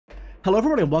Hello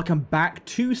everybody and welcome back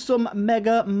to some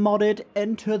mega modded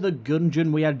Enter the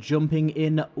Gungeon. We are jumping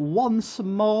in once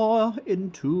more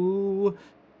into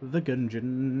the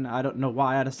Gungeon. I don't know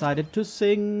why I decided to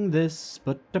sing this,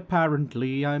 but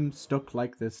apparently I'm stuck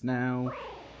like this now.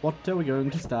 What are we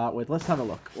going to start with? Let's have a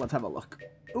look. Let's have a look.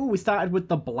 Ooh, we started with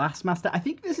the Blastmaster. I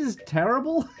think this is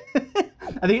terrible.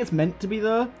 I think it's meant to be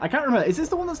though. I can't remember. Is this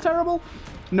the one that's terrible?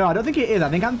 No, I don't think it is. I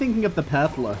think I'm thinking of the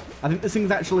Purpler. I think this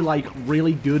thing's actually like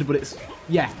really good, but it's...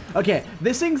 Yeah. Okay.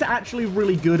 This thing's actually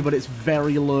really good, but it's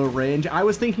very low range. I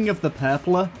was thinking of the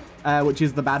Purpler, which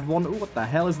is the bad one. Ooh, what the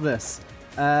hell is this?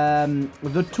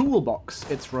 The Toolbox.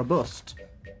 It's robust.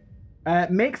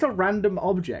 Makes a random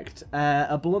object.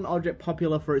 A blunt object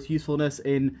popular for its usefulness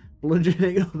in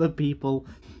bludgeoning other people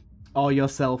or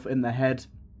yourself in the head.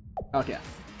 Okay.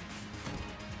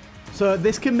 So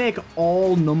this can make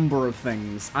all number of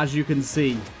things. As you can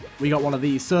see, we got one of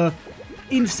these. So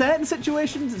in certain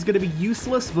situations, it's going to be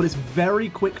useless, but it's very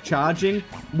quick charging,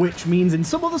 which means in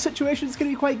some other situations, it's going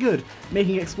to be quite good.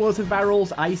 Making explosive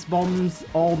barrels, ice bombs,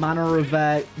 all manner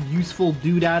of useful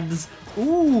doodads.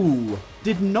 Ooh,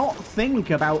 did not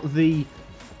think about the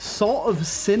sort of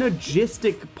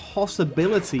synergistic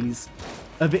possibilities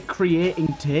of it creating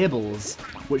tables,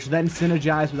 which then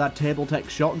synergize with that table tech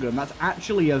shotgun. That's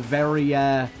actually a very,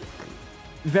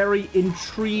 very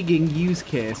intriguing use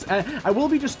case. I will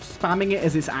be just spamming it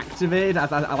as it's activated,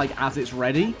 as it's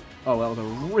ready. Oh, that was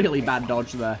a really bad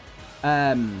dodge there.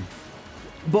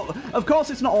 But of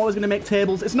course, it's not always going to make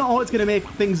tables. It's not always going to make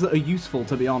things that are useful,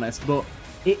 to be honest. But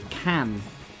it can.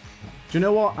 Do you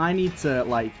know what? I need to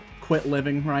like quit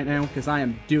living right now because I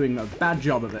am doing a bad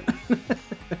job of it.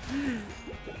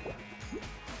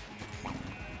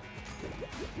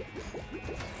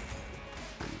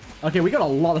 Okay, we got a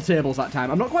lot of tables that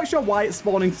time. I'm not quite sure why it's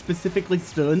spawning specifically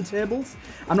stone tables.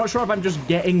 I'm not sure if I'm just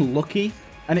getting lucky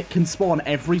and it can spawn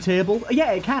every table.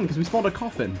 Yeah, it can, because we spawned a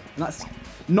coffin. And that's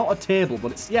not a table,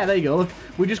 but it's... Yeah, there you go. Look,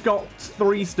 we just got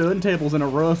 3 stone tables in a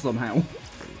row somehow.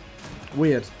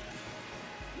 Weird.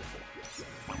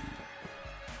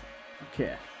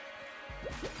 Okay.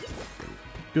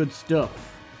 Good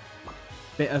stuff.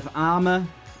 Bit of armor.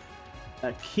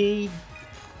 A key.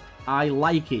 I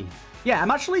likey. Yeah,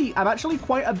 I'm actually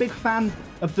quite a big fan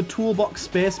of the toolbox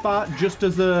spacebar, just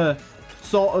as a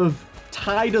sort of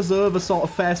tide us over sort of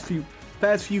first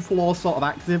few floors sort of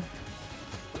active.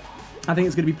 I think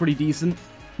it's going to be pretty decent.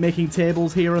 Making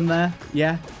tables here and there,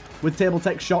 yeah. With table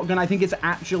tech shotgun, I think it's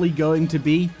actually going to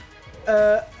be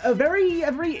a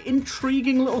very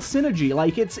intriguing little synergy.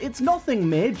 Like it's nothing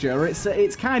major.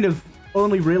 It's kind of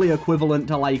only really equivalent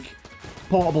to like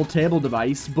portable table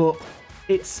device, but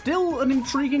it's still an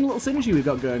intriguing little synergy we've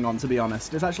got going on, to be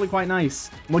honest. It's actually quite nice.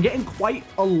 We're getting quite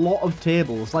a lot of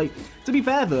tables. Like, to be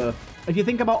fair, though, if you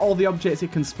think about all the objects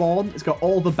it can spawn, it's got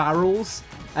all the barrels,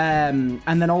 and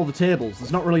then all the tables.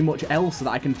 There's not really much else that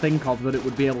I can think of that it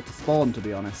would be able to spawn, to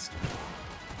be honest.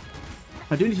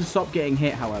 I do need to stop getting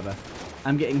hit, however.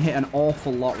 I'm getting hit an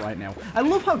awful lot right now. I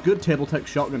love how good Table Tech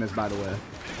Shotgun is, by the way.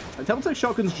 Like, Table Tech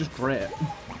Shotgun's just great.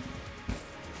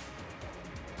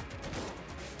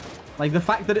 Like, the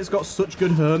fact that it's got such good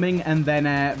homing and then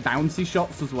bouncy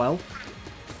shots as well.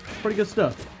 Pretty good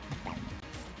stuff.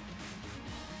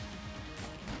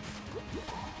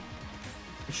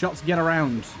 The shots get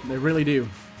around. They really do.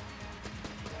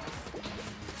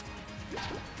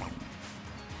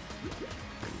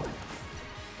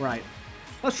 Right.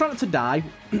 Let's try not to die.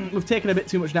 We've taken a bit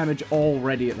too much damage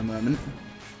already at the moment.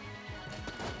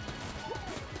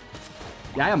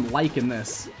 Yeah, I am liking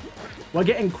this. We're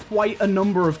getting quite a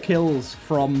number of kills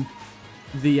from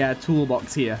the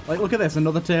toolbox here. Like, look at this,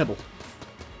 another table.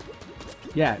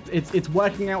 Yeah, it's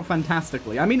working out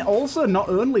fantastically. I mean, also, not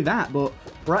only that, but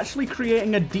we're actually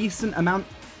creating a decent amount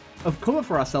of cover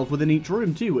for ourselves within each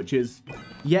room, too, which is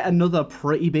yet another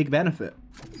pretty big benefit.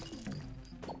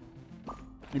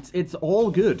 It's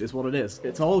all good, is what it is.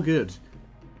 It's all good.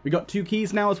 We got 2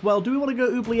 keys now as well. Do we want to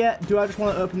go oubliette? Do I just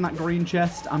want to open that green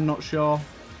chest? I'm not sure.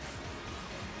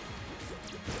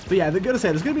 But yeah, they're going to say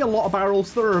there's going to be a lot of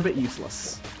barrels that are a bit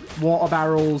useless. Water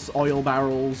barrels, oil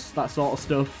barrels, that sort of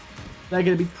stuff. They're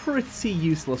going to be pretty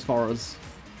useless for us.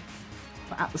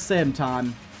 But at the same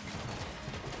time,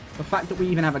 the fact that we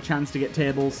even have a chance to get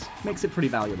tables makes it pretty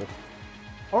valuable.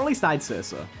 Or at least I'd say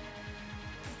so.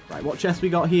 Right, what chest we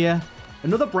got here?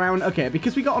 Another brown. Okay,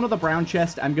 because we got another brown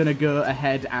chest, I'm going to go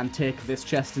ahead and take this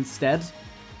chest instead.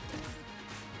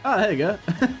 Oh, there you go.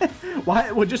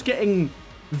 Why? We're just getting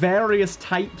various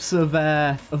types of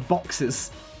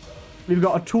boxes. We've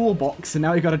got a toolbox and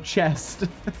now we've got a chest.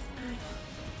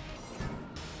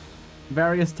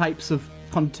 Various types of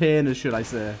containers, should I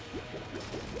say.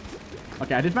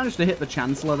 Okay, I did manage to hit the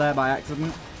Chancellor there by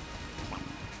accident.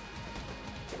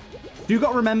 You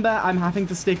got to remember, I'm having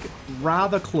to stick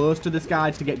rather close to this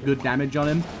guy to get good damage on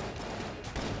him,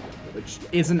 which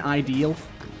isn't ideal.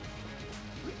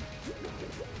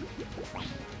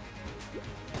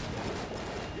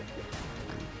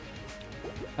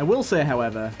 I will say,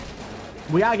 however,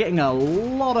 we are getting a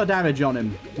lot of damage on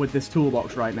him with this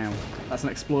toolbox right now. That's an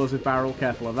explosive barrel,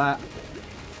 careful of that.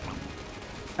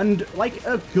 And, like,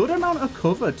 a good amount of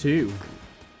cover, too.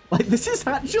 Like, this is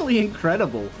actually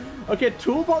incredible. Okay,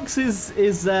 toolbox is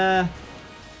it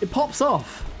pops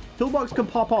off. Toolbox can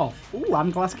pop off. Ooh,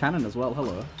 and glass cannon as well,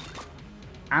 hello.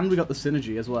 And we got the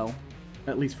synergy as well,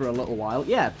 at least for a little while.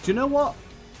 Yeah, do you know what?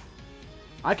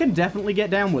 I can definitely get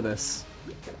down with this.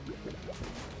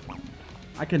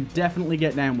 I can definitely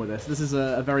get down with this. This is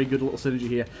a very good little synergy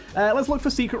here. Let's look for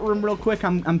secret room real quick.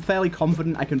 I'm fairly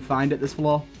confident I can find it this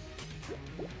floor.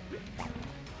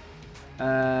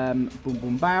 Boom,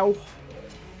 boom, bow.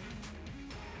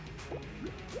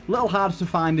 A little hard to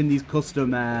find in these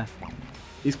custom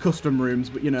rooms,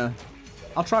 but you know,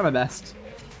 I'll try my best.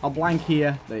 I'll blank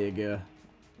here. There you go.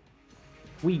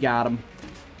 We got him.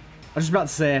 I was just about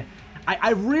to say,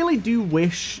 I really do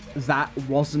wish that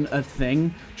wasn't a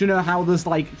thing. Do you know how there's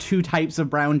like two types of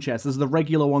brown chests? There's the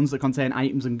regular ones that contain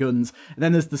items and guns, and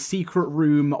then there's the secret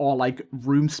room or like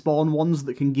room spawn ones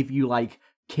that can give you like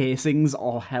casings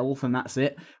or health, and that's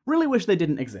it. Really wish they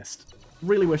didn't exist.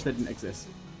 Really wish they didn't exist.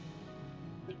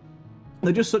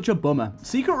 They're just such a bummer.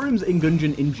 Secret rooms in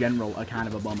Gungeon in general are kind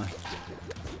of a bummer.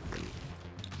 Do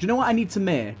you know what I need to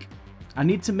make? I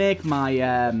need to make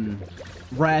my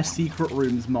rare secret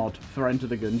rooms mod for Enter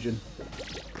the Gungeon.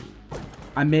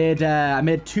 I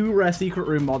made 2 rare secret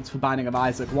room mods for Binding of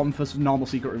Isaac, one for normal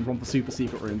secret rooms, one for super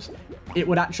secret rooms. It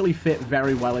would actually fit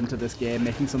very well into this game,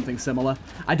 making something similar.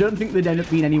 I don't think they'd end up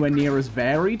being anywhere near as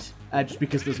varied, just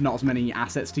because there's not as many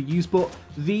assets to use, but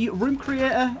the room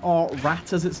creator, or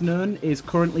RAT as it's known, is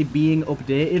currently being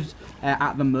updated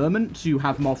at the moment to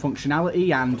have more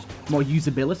functionality and more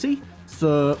usability.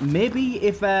 So maybe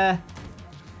if that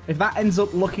ends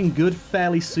up looking good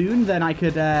fairly soon, then I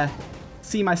could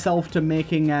see myself to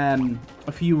making a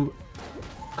few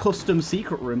custom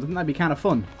secret rooms. I think that'd be kind of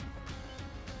fun.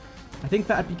 I think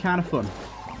that'd be kind of fun.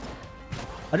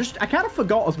 I kind of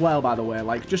forgot as well, by the way,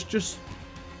 like just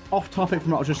off topic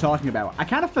from what I was just talking about. I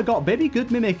kind of forgot Baby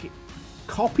Good Mimic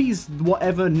copies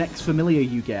whatever next familiar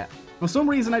you get. For some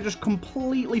reason, I just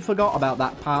completely forgot about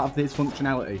that part of this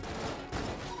functionality.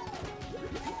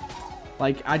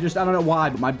 Like, I don't know why,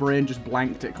 but my brain just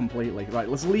blanked it completely. Right,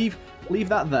 let's leave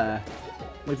that there.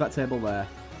 Leave that table there.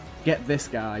 Get this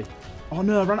guy. Oh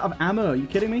no, I ran out of ammo. Are you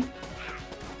kidding me?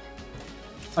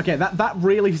 Okay, that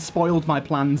really spoiled my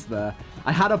plans there.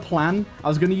 I had a plan. I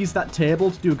was going to use that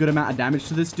table to do a good amount of damage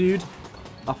to this dude.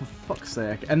 Oh, for fuck's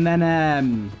sake. And then,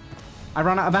 I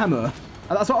ran out of ammo.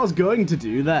 That's what I was going to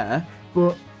do there,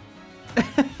 but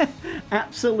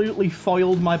absolutely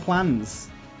foiled my plans.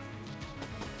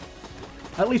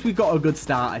 At least we've got a good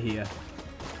starter here.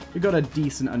 We've got a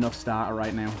decent enough starter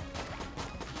right now.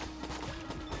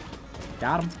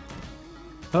 Got him.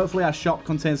 Hopefully our shop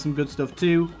contains some good stuff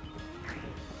too.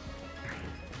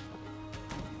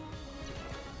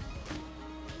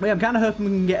 Wait, I'm kind of hoping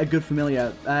we can get a good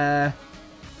familiar.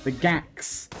 The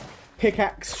Gax.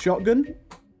 Pickaxe shotgun.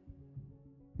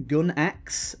 Gun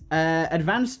axe.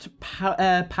 Advanced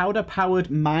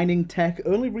powder-powered mining tech.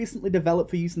 Only recently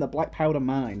developed for use in the Black Powder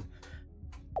Mine.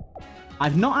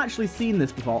 I've not actually seen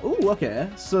this before. Ooh, okay.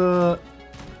 So,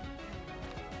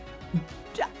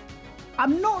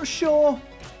 I'm not sure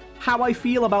how I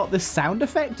feel about this sound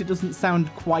effect. It doesn't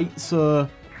sound quite so...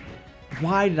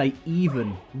 Why did I even?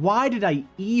 Why did I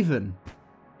even?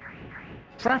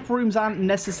 Trap rooms aren't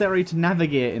necessary to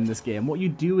navigate in this game. What are you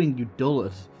doing, you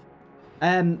dullard?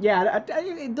 Yeah,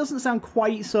 it doesn't sound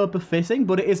quite so befitting,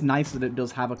 but it is nice that it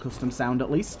does have a custom sound at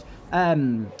least.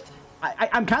 I'm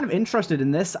kind of interested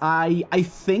in this. I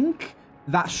think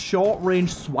that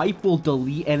short-range swipe will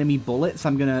delete enemy bullets.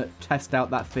 I'm going to test out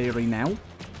that theory now.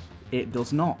 It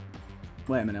does not.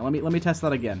 Wait a minute. Let me test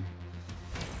that again.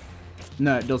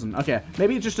 No, it doesn't. Okay,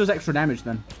 maybe it just does extra damage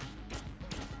then.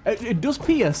 It does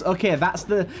pierce. Okay, that's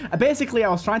the... basically, I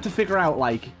was trying to figure out,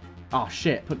 like... Oh,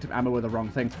 shit. Put ammo with the wrong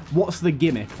thing. What's the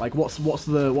gimmick? Like, what's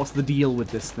the deal with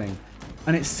this thing?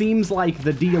 And it seems like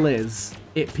the deal is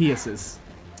it pierces.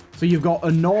 So you've got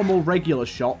a normal regular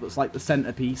shot that's like the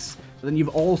centerpiece. But then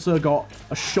you've also got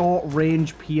a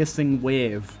short-range piercing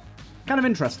wave. Kind of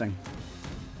interesting.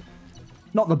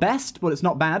 Not the best, but it's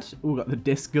not bad. Ooh, got the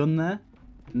disc gun there.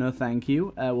 No, thank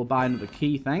you. We'll buy another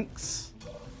key, thanks.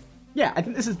 Yeah, I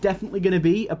think this is definitely going to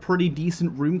be a pretty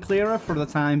decent room clearer for the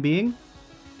time being.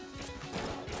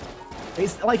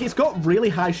 It's got really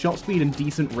high shot speed and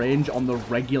decent range on the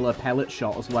regular pellet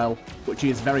shot as well, which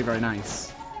is very, very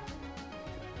nice.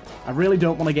 I really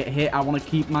don't want to get hit. I want to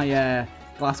keep my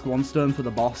glass Guanstone for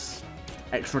the boss.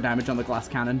 Extra damage on the glass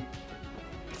cannon.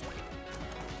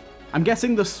 I'm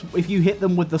guessing if you hit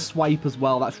them with the swipe as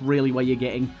well, that's really where you're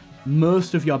getting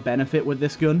most of your benefit with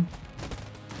this gun.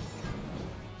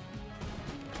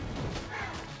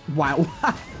 Wow.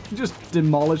 Just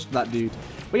demolished that dude.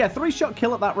 But yeah, 3-shot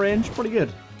kill at that range. Pretty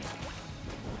good.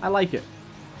 I like it.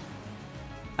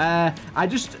 I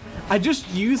just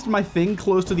used my thing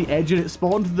close to the edge and it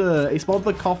spawned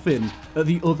the coffin at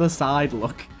the other side,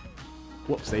 look.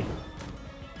 Whoopsie.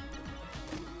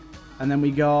 And then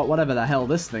we got whatever the hell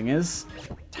this thing is.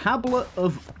 Tablet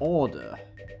of Order.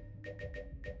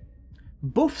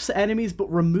 Buffs enemies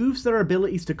but removes their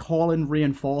abilities to call in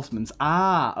reinforcements.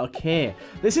 Ah, okay.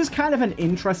 This is kind of an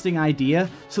interesting idea.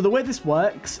 So the way this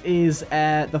works is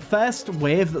the first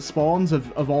wave that spawns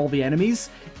of all the enemies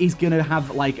is going to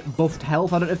have, like, buffed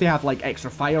health. I don't know if they have, like, extra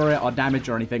fire rate or damage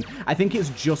or anything. I think it's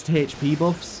just HP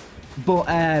buffs. But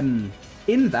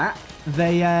in that,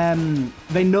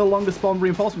 they no longer spawn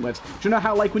reinforcement waves. Do you know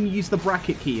how, like, when you use the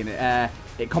bracket key and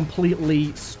it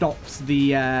completely stops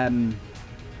the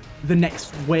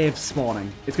next wave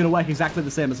spawning? It's going to work exactly the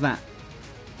same as that.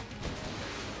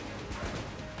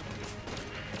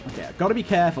 Okay, I've got to be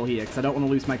careful here because I don't want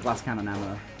to lose my glass cannon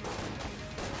ammo.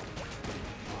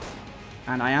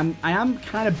 And I am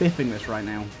kind of biffing this right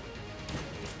now.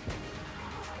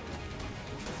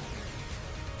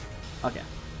 Okay.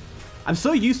 I'm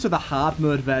so used to the hard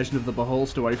mode version of the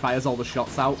Beholster where he fires all the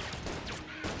shots out.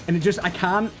 And it just, I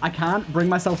can't bring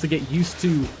myself to get used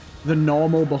to the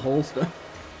normal Beholster.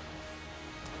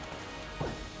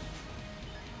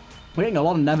 We're getting a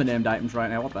lot of never named items right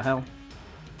now. What the hell?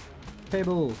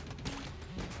 Table.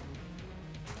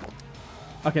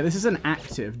 Okay, this is an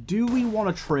active. Do we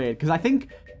want to trade? Because I think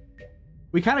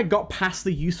we kind of got past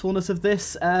the usefulness of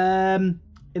this. In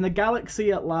the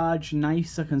galaxy at large,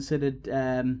 knights are considered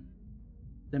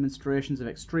demonstrations of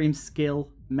extreme skill.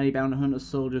 Many bounty hunters,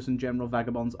 soldiers, and general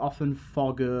vagabonds often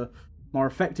forgo more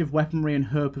effective weaponry in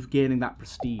hope of gaining that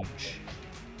prestige.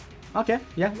 Okay,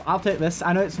 yeah, I'll take this.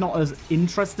 I know it's not as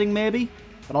interesting, maybe,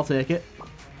 but I'll take it.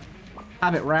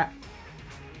 Have it, rat.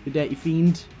 You dirty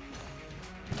fiend.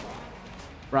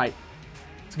 Right.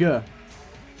 Let's go.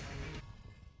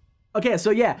 Okay,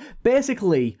 so yeah,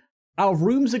 basically, our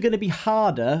rooms are going to be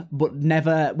harder, but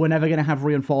we're never going to have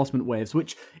reinforcement waves,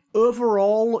 which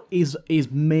overall is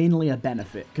mainly a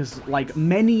benefit, because, like,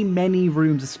 many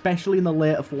rooms, especially in the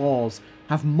later floors,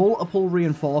 have multiple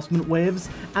reinforcement waves,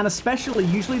 and especially,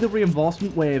 usually the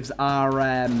reinforcement waves are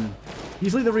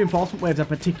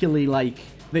particularly, like,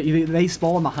 they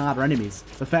spawn the harder enemies.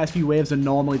 The first few waves are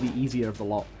normally the easier of the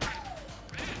lot.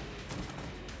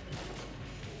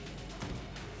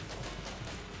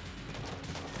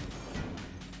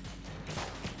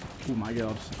 Oh my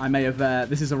god. I may have,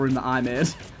 this is a room that I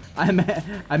made.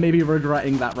 I may be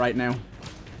regretting that right now.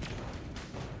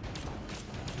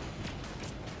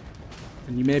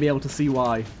 And you may be able to see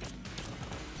why.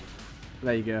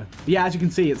 There you go. But yeah, as you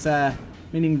can see, it's,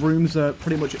 meaning rooms are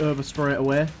pretty much over straight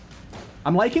away.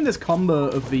 I'm liking this combo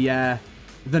of the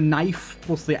knife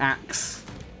plus the axe.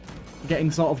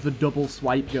 Getting sort of the double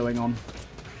swipe going on.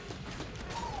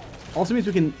 Also means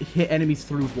we can hit enemies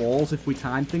through walls if we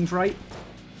time things right.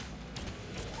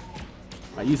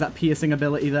 Right, use that piercing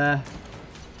ability there.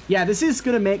 Yeah, this is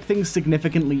going to make things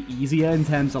significantly easier in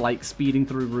terms of, like, speeding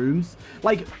through rooms.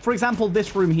 Like, for example,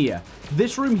 this room here.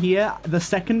 This room here, the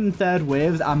second and third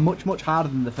waves are much harder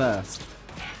than the first.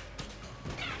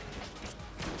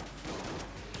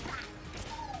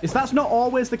 That's not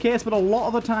always the case, but a lot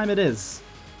of the time it is.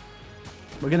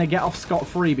 We're going to get off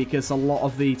scot-free because a lot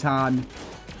of the time...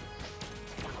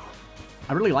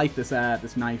 I really like this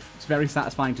this knife. It's very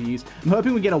satisfying to use. I'm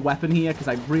hoping we get a weapon here because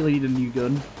I really need a new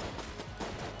gun.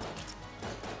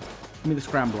 Give me the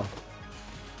scrambler.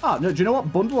 Oh, no, do you know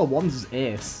what? Bundle of Wands is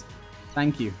ace.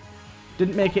 Thank you.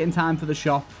 Didn't make it in time for the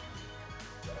shop.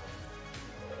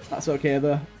 That's okay,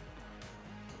 though.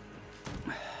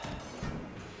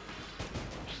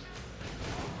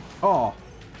 Oh,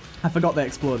 I forgot they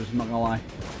exploded, I'm not gonna lie.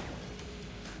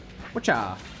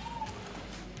 Whatcha?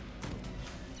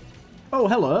 Oh,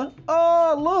 hello.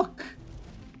 Oh, look.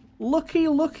 Looky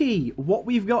what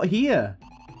we've got here.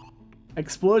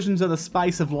 Explosions are the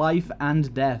spice of life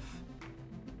and death.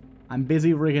 I'm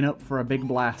busy rigging up for a big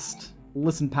blast.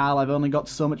 Listen, pal, I've only got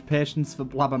so much patience for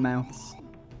blabbermouths.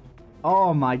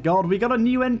 Oh my god, we got a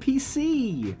new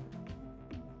NPC!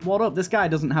 What up? This guy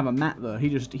doesn't have a mat though.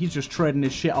 He's just trading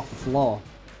his shit off the floor.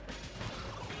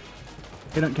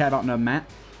 He don't care about no mat.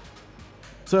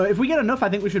 So if we get enough, I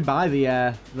think we should buy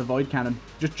the void cannon.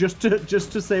 Just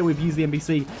to say we've used the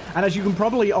NPC. And as you can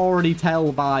probably already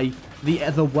tell by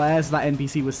the wares that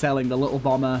NPC was selling, the little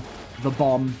bomber, the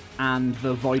bomb, and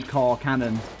the void core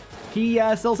cannon, he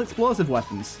sells explosive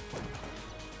weapons.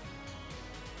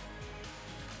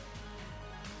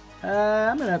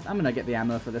 I'm gonna get the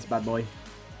ammo for this bad boy.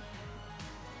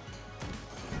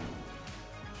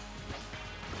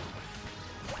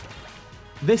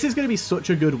 This is going to be such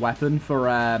a good weapon for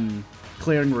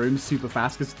clearing rooms super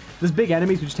fast, because there's big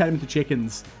enemies which turn them into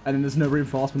chickens, and then there's no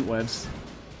reinforcement waves.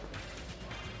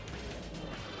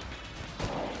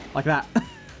 Like that.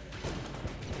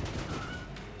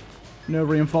 No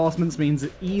reinforcements means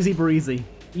easy breezy.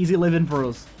 Easy living for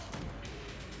us.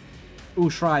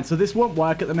 Ooh, shrine. So this won't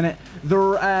work at the minute.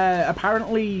 There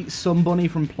apparently some bunny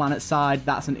from planet side,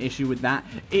 that's an issue with that.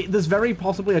 There's very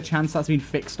possibly a chance that's been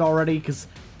fixed already, because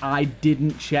I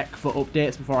didn't check for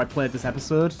updates before I played this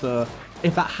episode, so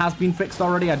if that has been fixed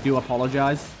already, I do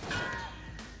apologize.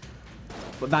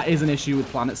 But that is an issue with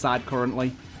planet side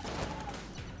currently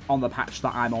on the patch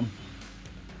that I'm on.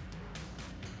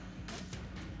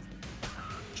 Do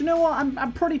you know what?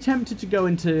 I'm pretty tempted to go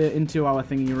into our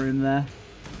thingy room there.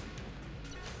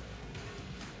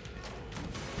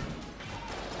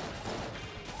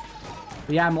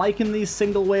 But yeah, I'm liking these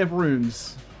single wave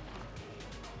rooms.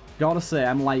 Gotta say,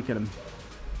 I'm liking them.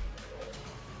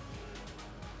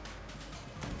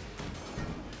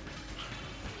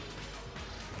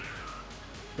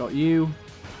 Got you.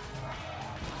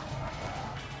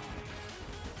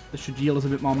 This should yield us a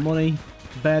bit more money.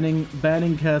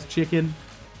 Burning cursed chicken.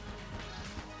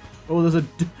 Oh, there's a...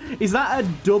 Is that a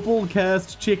double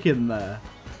cursed chicken there?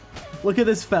 Look at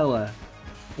this fella.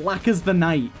 Black as the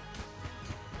night.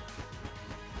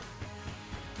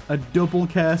 A double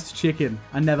cursed chicken.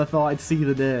 I never thought I'd see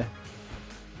the day.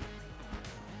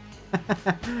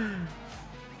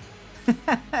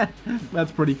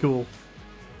 That's pretty cool.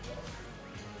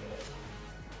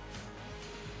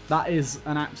 That is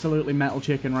an absolutely metal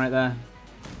chicken right there.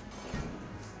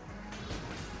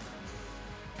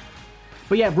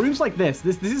 But yeah, rooms like this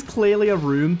is clearly a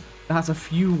room that has a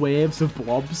few waves of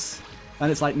blobs. And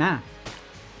it's like, nah.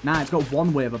 Nah, it's got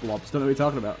one wave of blobs. Don't know what you're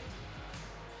talking about.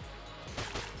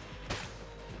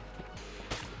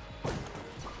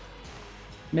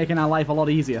 Making our life a lot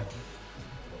easier.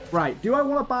 Right, do I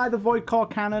want to buy the Void Core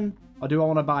Cannon, or do I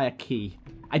want to buy a key?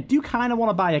 I do kind of want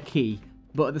to buy a key,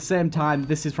 but at the same time,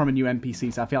 this is from a new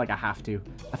NPC, so I feel like I have to.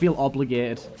 I feel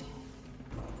obligated.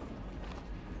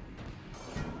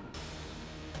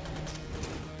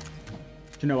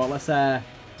 Do you know what? Let's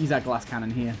use our glass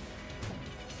cannon here.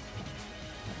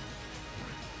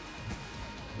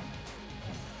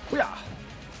 Yeah.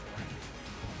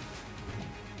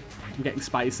 I'm getting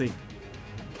spicy.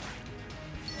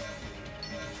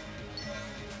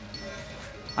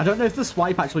 I don't know if the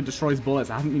swipe actually destroys bullets.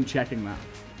 I haven't been checking that.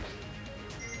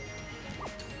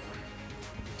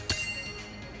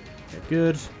 Okay,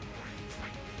 good.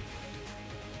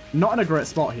 Not in a great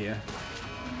spot here.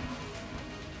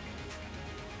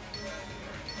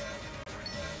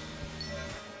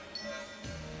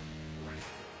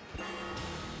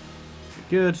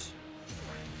 Good.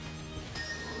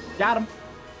 Got him.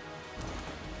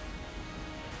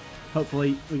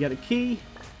 Hopefully we get a key.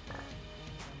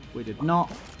 We did not.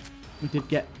 We did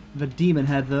get the demon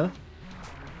head though.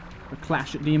 The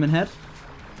clash at demon head.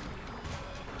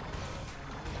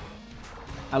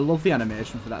 I love the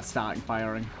animation for that starting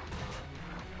firing.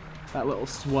 That little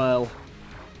swirl.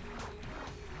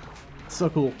 So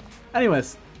cool.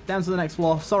 Anyways, down to the next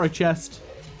floor. Sorry, chest.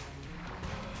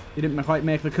 You didn't quite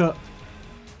make the cut.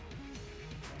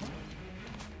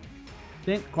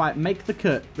 Didn't quite make the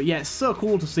cut. But yeah, it's so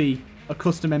cool to see a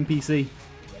custom NPC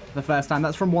for the first time.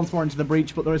 That's from Once More Into the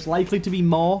Breach, but there is likely to be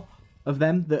more of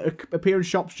them that appear in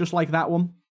shops just like that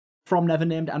one from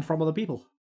Nevernamed and from other people.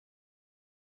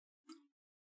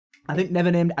 I think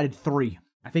Nevernamed added 3.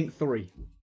 I think 3.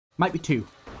 Might be 2.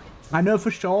 I know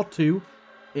for sure 2.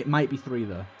 It might be 3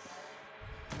 though.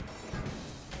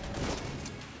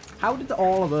 How did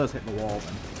all of those hit the wall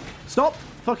then? Stop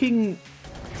fucking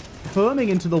foaming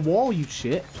into the wall, you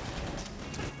shit.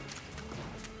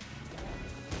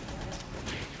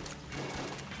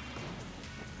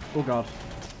 Oh god.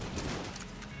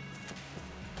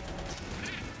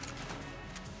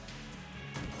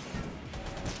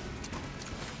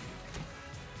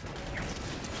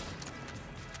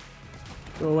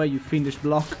 Go away, you fiendish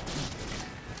block.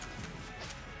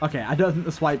 Okay, I don't think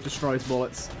the swipe destroys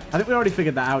bullets. I think we already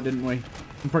figured that out, didn't we?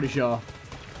 I'm pretty sure.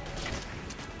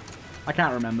 I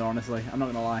can't remember, honestly. I'm not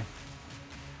going to lie.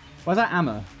 Where's that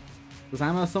ammo? Was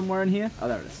ammo somewhere in here? Oh,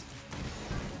 there it is.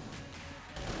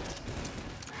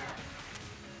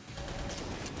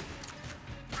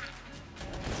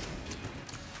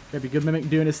 Baby Good Mimic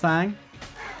doing his thing.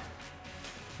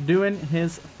 Doing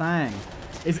his thing.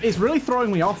 It's really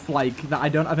throwing me off, like, that I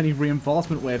don't have any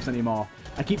reinforcement waves anymore.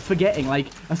 I keep forgetting, like,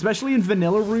 especially in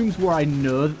vanilla rooms where I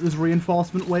know that there's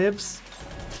reinforcement waves.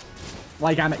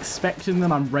 Like, I'm expecting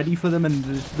them, I'm ready for them, and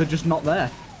they're just not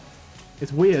there.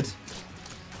 It's weird.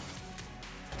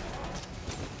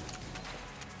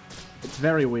 It's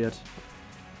very weird.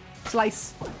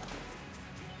 Slice.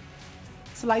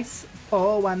 Slice.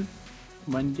 Oh,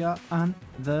 when you're on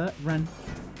the run.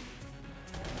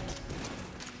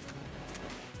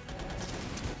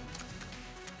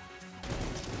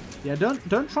 Yeah,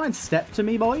 don't try and step to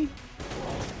me, boy.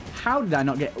 How did I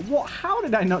not get... What? How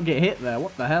did I not get hit there?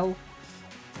 What the hell?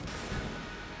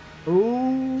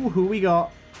 Ooh, who we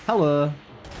got? Hello.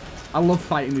 I love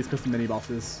fighting these custom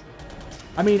mini-bosses.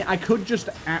 I mean, I could just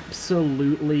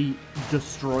absolutely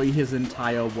destroy his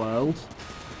entire world.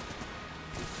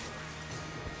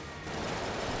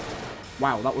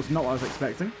 Wow, that was not what I was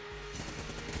expecting.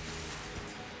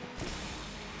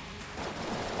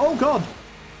 Oh, God.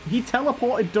 He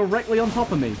teleported directly on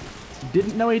top of me.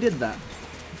 Didn't know he did that.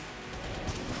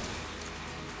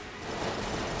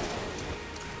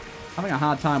 Having a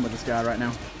hard time with this guy right now.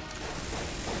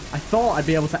 I thought I'd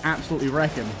be able to absolutely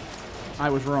wreck him. I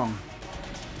was wrong.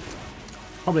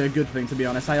 Probably a good thing, to be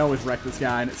honest. I always wreck this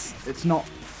guy, and it's not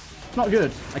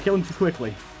good. I kill him too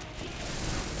quickly.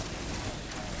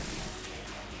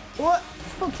 What?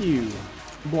 Fuck you,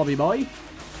 blobby boy.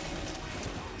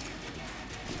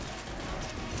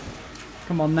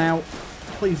 Come on now.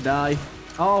 Please die.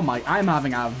 Oh my, I'm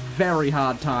having a very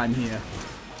hard time here.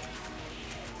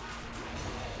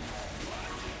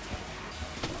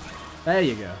 There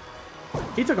you go.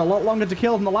 He took a lot longer to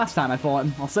kill than the last time I fought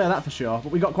him. I'll say that for sure.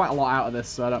 But we got quite a lot out of this,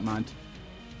 so I don't mind.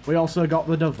 We also got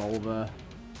the Devolver.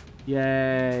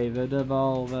 Yay, the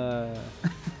Devolver.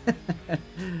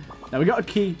 Now we got a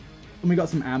key, and we got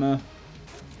some ammo,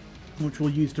 which we'll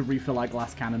use to refill our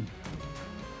glass cannon.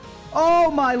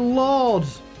 Oh my lord!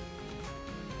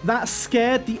 That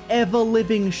scared the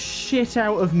ever-living shit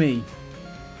out of me.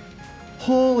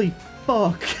 Holy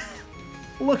fuck.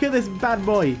 Look at this bad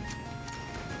boy.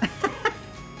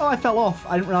 Oh, I fell off.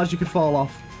 I didn't realize you could fall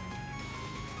off.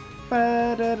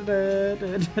 Oh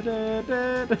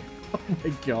my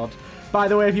god. By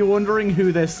the way, if you're wondering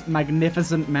who this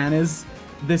magnificent man is,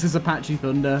 this is Apache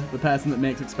Thunder, the person that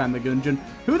makes Expand the Gungeon.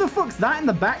 Who the fuck's that in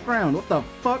the background? What the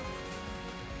fuck?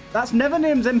 That's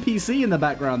Nevername's NPC in the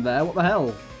background there. What the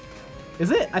hell?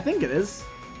 Is it? I think it is.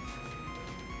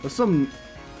 There's some...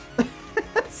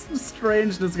 some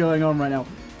strangeness going on right now.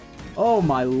 Oh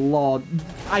my lord.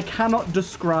 I cannot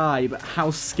describe how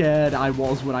scared I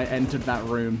was when I entered that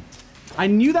room. I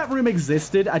knew that room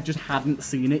existed, I just hadn't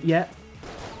seen it yet.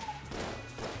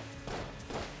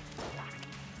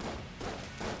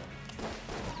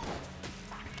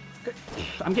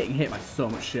 I'm getting hit by so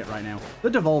much shit right now. The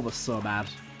Devolver's so bad.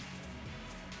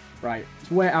 Right, let's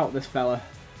wear out this fella.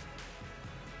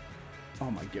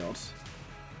 Oh my god.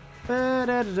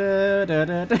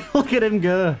 Look at him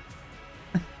go.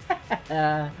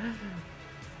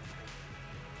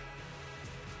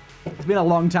 It's been a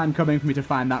long time coming for me to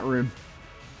find that room.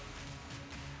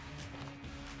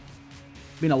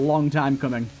 It's been a long time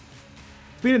coming.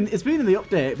 It's been in the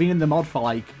update, been in the mod for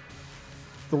like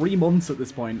 3 months at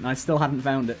this point, and I still hadn't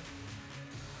found it.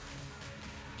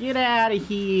 Get out of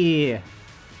here!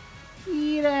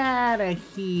 Get out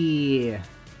of here!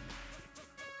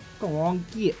 Go on,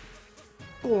 get!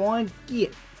 Go on,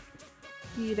 get!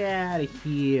 Get out of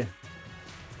here!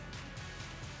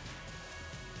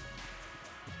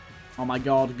 Oh my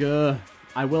god, go!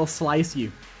 I will slice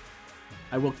you.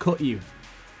 I will cut you.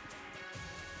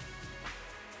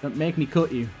 Don't make me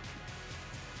cut you.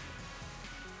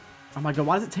 Oh my god,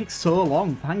 why does it take so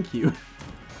long? Thank you.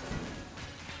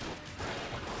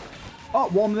 Oh,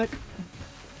 Warmnick.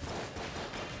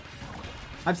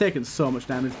 I've taken so much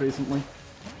damage recently.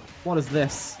 What is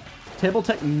this? Table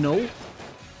Tech Null?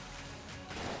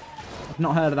 I've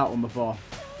not heard of that one before.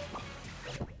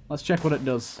 Let's check what it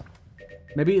does.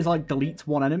 Maybe it's like deletes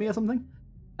one enemy or something?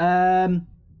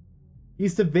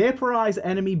 Used to vaporize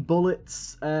enemy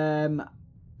bullets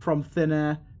from thin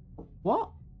air. What?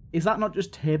 Is that not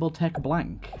just Table Tech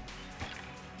Blank?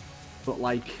 But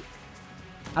like,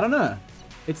 I don't know.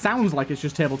 It sounds like it's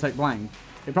just Table Tech Blank.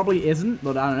 It probably isn't,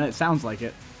 but I don't know, it sounds like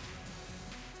it.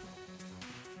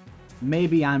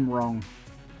 Maybe I'm wrong.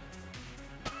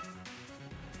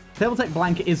 Table Tech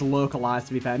Blanket is localized,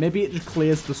 to be fair. Maybe it just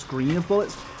clears the screen of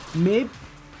bullets. Maybe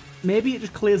it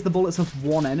just clears the bullets of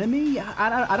one enemy?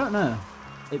 I don't know.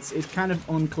 It's kind of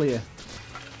unclear.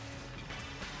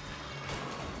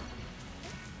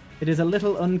 It is a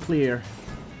little unclear.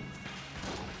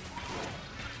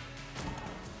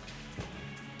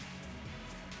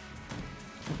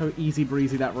 Look how easy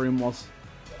breezy that room was.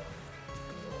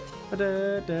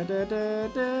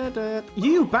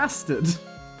 You bastard!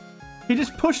 He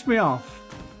just pushed me off.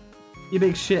 You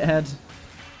big shithead.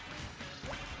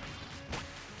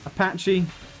 Apache.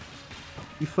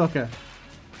 You fucker.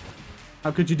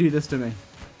 How could you do this to me?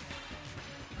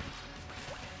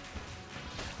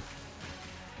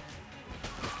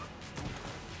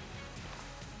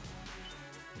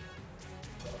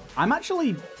 I'm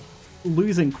actually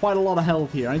losing quite a lot of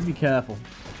health here. I need to be careful.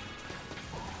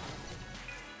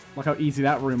 Look how easy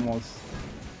that room was.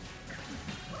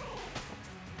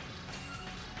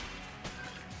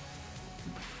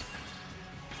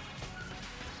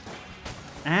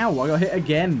 Ow, I got hit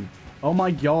again. Oh my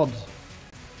god.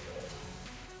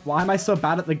 Why am I so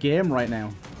bad at the game right now?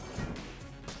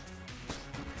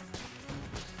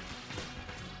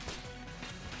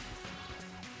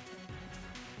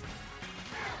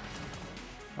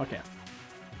 Okay.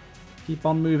 Keep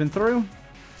on moving through.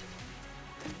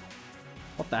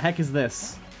 What the heck is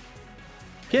this?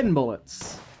 Kitten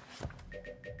bullets.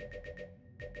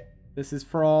 This is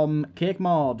from Cake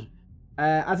Mod.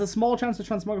 Has a small chance to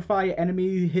transmogrify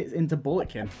enemy hits into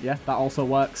bulletkin. Yeah, that also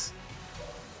works.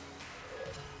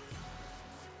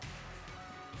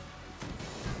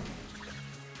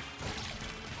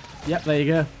 Yep, there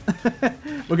you go.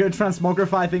 We're going to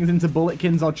transmogrify things into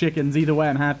bulletkins or chickens. Either way,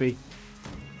 I'm happy.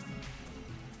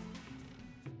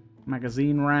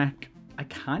 Magazine rack. I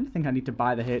kind of think I need to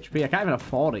buy the HP. I can't even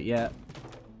afford it yet.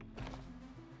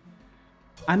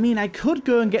 I mean, I could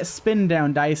go and get spin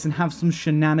down dice and have some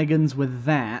shenanigans with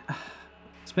that.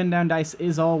 Spin down dice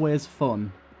is always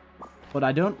fun. But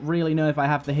I don't really know if I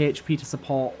have the HP to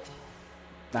support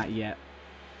that yet.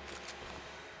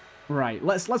 Right,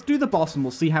 let's do the boss and we'll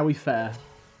see how we fare.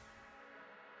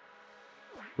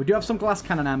 We do have some glass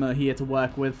cannon ammo here to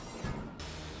work with.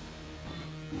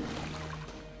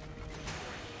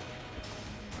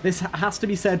 This has to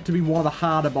be said to be one of the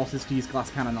harder bosses to use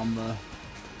glass cannon on, though.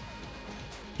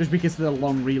 Just because of the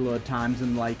long reload times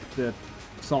and, like, the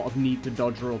sort of need to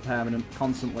dodge roll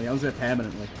constantly. I was say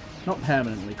permanently. Not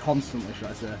permanently, constantly, should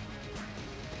I say.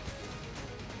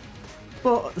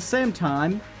 But at the same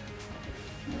time,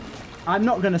 I'm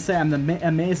not going to say I'm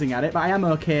amazing at it, but I am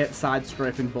okay at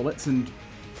side-strafing bullets and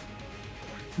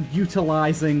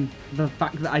utilizing the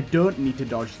fact that I don't need to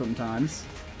dodge sometimes.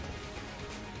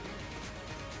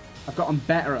 I've gotten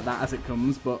better at that as it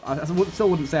comes, but I still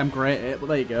wouldn't say I'm great at it, but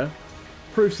there you go.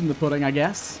 Proof's in the pudding, I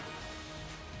guess.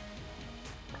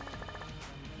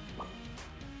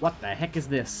 What the heck is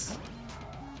this?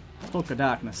 Cloak of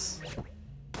Darkness.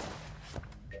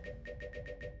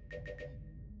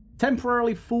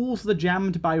 Temporarily fools the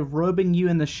jammed by robing you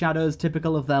in the shadows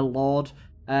typical of their lord.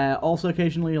 Also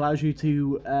occasionally allows you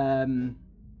to,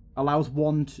 allows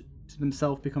one to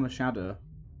themselves become a shadow.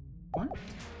 What?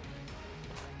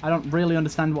 I don't really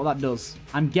understand what that does.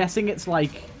 I'm guessing it's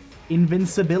like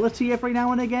invincibility every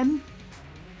now and again.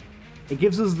 It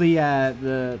gives us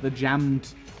the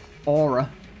jammed aura.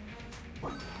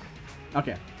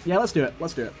 Okay. Yeah, let's do it.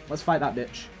 Let's do it. Let's fight that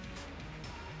bitch.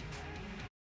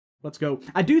 Let's go.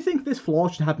 I do think this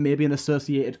floor should have maybe an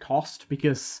associated cost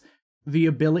because the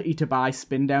ability to buy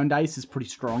spin down dice is pretty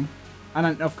strong.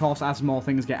 And of course, as more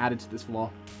things get added to this floor.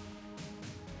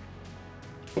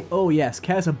 Oh yes,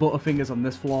 Curse of Butterfingers on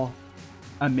this floor.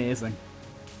 Amazing.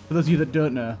 For those of you that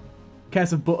don't know,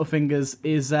 Curse of Butterfingers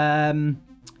is a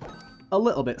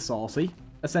little bit saucy.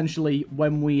 Essentially,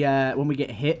 when we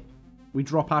get hit, we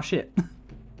drop our shit.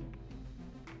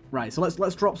 Right, so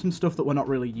let's drop some stuff that we're not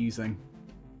really using.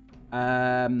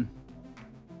 Yeah,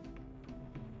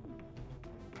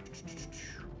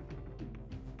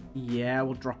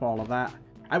 we'll drop all of that.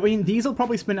 I mean, these will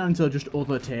probably spin out into just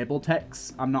other table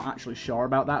techs. I'm not actually sure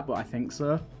about that, but I think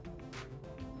so.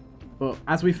 But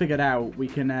as we figured out, we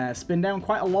can spin down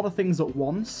quite a lot of things at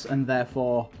once, and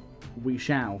therefore we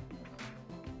shall.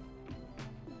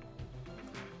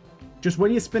 Just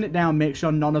when you spin it down, make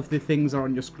sure none of the things are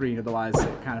on your screen, otherwise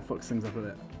it kind of fucks things up a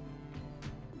bit.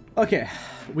 Okay,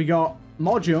 we got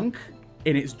more junk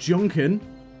in its Junkin.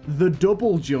 The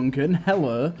double Junkin.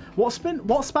 Hello. What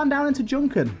span down into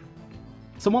Junkin?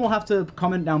 Someone will have to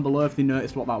comment down below if they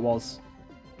noticed what that was.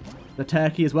 The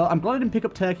turkey as well. I'm glad I didn't pick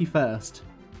up turkey first.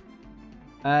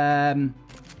 Bamboo.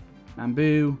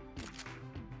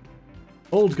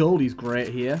 Old Goldie's great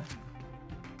here.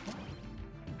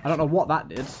 I don't know what that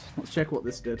did. Let's check what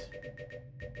this did.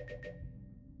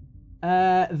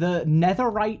 The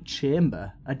Netherite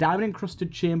Chamber. A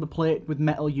diamond-encrusted chamber plate with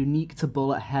metal unique to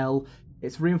Bullet Hell.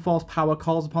 Its reinforced power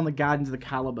calls upon the guardians of the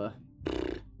caliber.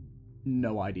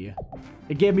 No idea.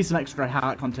 It gave me some extra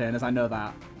heart containers, I know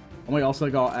that. And we also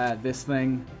got this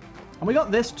thing. And we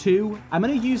got this too. I'm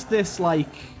going to use this,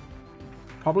 like,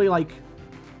 probably, like,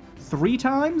 3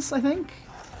 times, I think.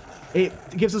 It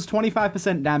gives us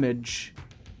 25% damage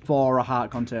for a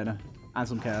heart container and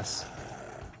some curse.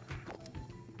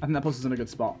 I think that puts us in a good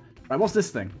spot. Right, what's this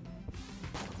thing?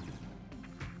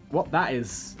 What? That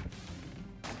is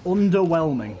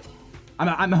underwhelming.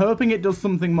 I'm hoping it does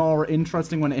something more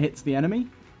interesting when it hits the enemy.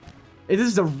 This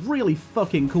is a really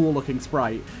fucking cool looking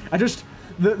sprite.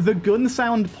 The gun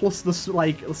sound plus the,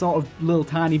 like, sort of little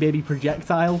tiny baby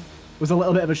projectile was a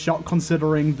little bit of a shock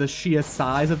considering the sheer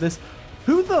size of this.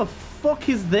 Who the fuck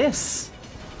is this?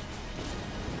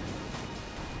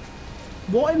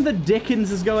 What in the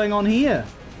dickens is going on here?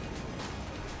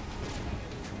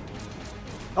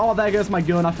 Oh, there goes my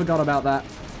gun. I forgot about that.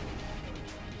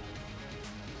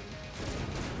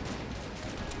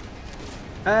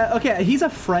 Okay, he's a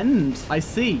friend. I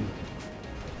see.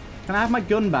 Can I have my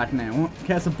gun back now? In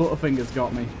case the Butterfinger's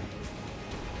got me.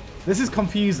 This is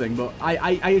confusing, but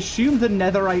I assume the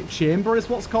Netherite Chamber is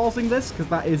what's causing this, because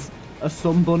that is a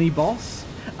Sunbunny boss.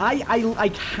 I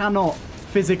cannot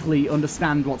physically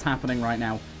understand what's happening right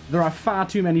now. There are far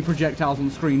too many projectiles on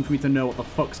the screen for me to know what the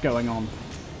fuck's going on.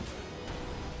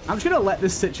 I'm just going to let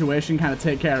this situation kind of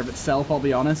take care of itself, I'll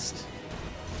be honest.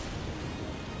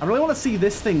 I really want to see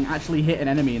this thing actually hit an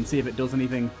enemy and see if it does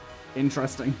anything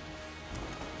interesting.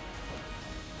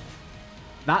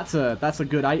 That's a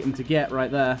good item to get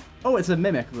right there. Oh, it's a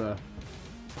mimic, though.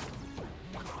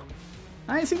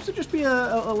 It seems to just be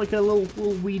like a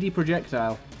little weedy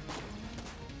projectile.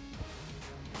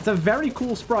 It's a very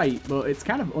cool sprite, but it's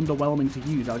kind of underwhelming to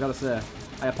use, I gotta say.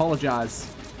 I apologize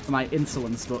for my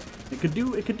insolence, but it could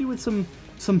do with some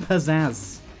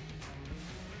pizzazz.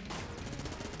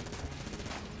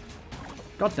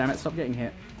 God damn it, stop getting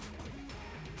hit.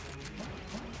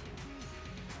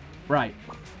 Right.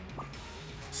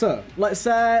 So,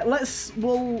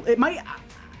 it might,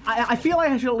 I feel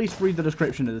like I should at least read the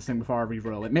description of this thing before I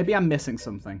re-roll it. Maybe I'm missing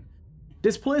something.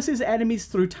 Displaces enemies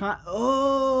through time.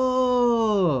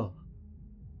 Oh!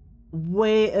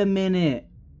 Wait a minute.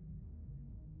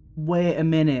 Wait a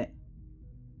minute.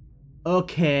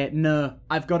 Okay, no.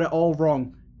 I've got it all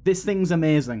wrong. This thing's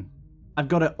amazing. I've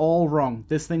got it all wrong.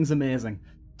 This thing's amazing.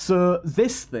 So,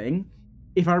 this thing,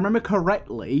 if I remember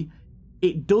correctly,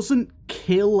 it doesn't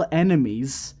kill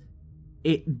enemies.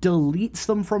 It deletes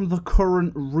them from the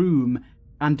current room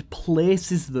and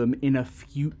places them in a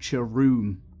future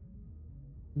room.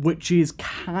 Which is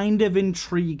kind of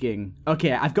intriguing.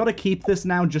 Okay, I've got to keep this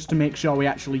now just to make sure we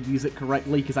actually use it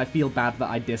correctly, because I feel bad that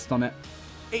I dissed on it.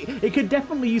 It could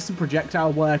definitely use some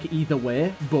projectile work either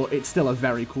way, but it's still a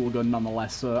very cool gun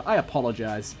nonetheless, so I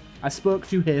apologize. I spoke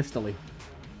too hastily.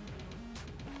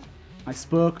 I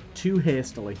spoke too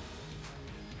hastily.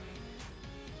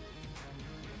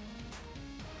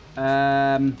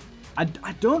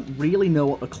 I don't really know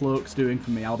what the cloak's doing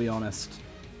for me, I'll be honest.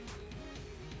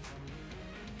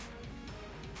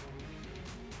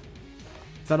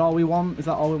 Is that all we want? Is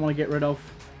that all we want to get rid of?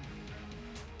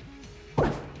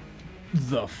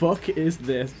 The fuck is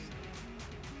this?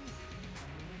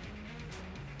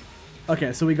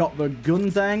 Okay, so we got the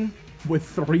Gungeon with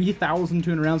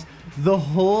 3,200 rounds. The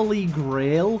Holy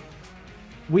Grail.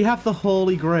 We have the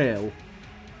Holy Grail.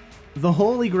 The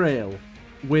Holy Grail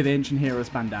with Ancient Heroes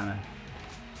bandana.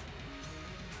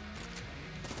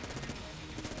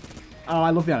 Oh,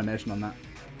 I love the animation on that.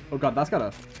 Oh god, that's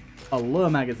got a lure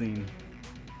magazine.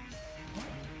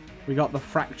 We got the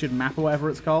Fractured Map or whatever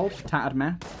it's called. Tattered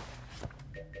Map.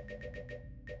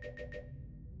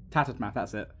 Tattered Map,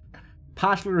 that's it.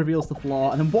 Partially reveals the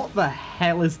floor. And then what the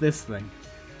hell is this thing?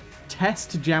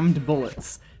 Test jammed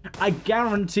bullets. I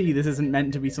guarantee this isn't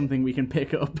meant to be something we can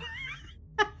pick up.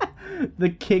 The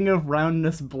King of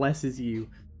Roundness blesses you.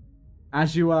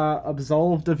 As you are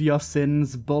absolved of your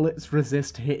sins, bullets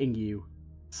resist hitting you.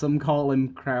 Some call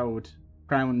him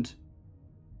crowned.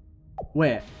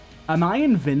 Wait, am I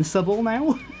invincible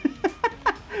now?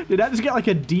 Did I just get like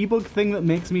a debug thing that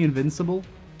makes me invincible?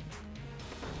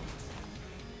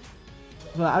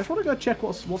 So I just want to go check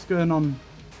what's going on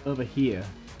over here.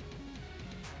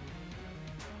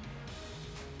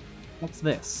 What's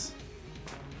this?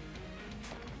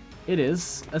 It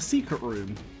is a secret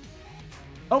room.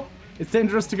 Oh, it's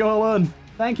dangerous to go alone.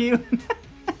 Thank you.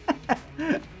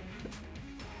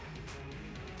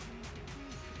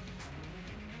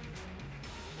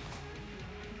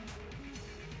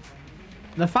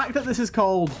 The fact that this is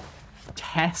called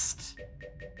Test...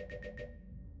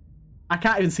 I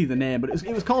can't even see the name, but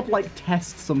it was called, like,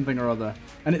 Test something or other.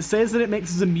 And it says that it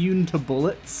makes us immune to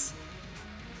bullets.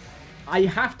 I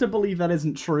have to believe that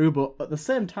isn't true, but at the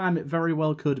same time, it very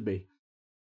well could be.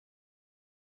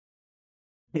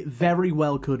 It very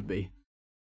well could be.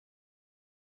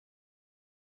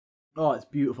 Oh, it's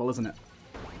beautiful, isn't it?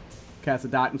 Curse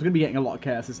of Darkness. We're going to be getting a lot of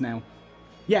curses now.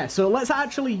 Yeah, so let's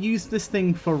actually use this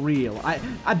thing for real.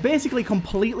 I'd basically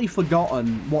completely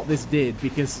forgotten what this did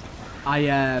because I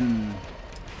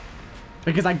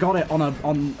got it on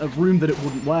a room that it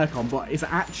wouldn't work on, but it's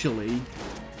actually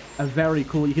a very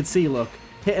cool... You can see, look,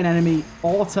 hit an enemy,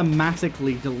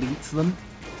 automatically deletes them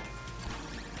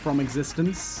from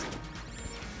existence.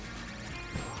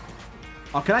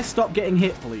 Oh, can I stop getting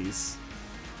hit, please?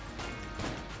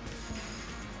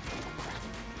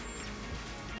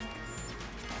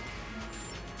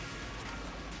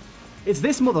 It's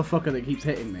this motherfucker that keeps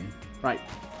hitting me. Right.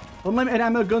 Unlimited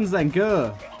ammo guns then,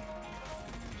 go.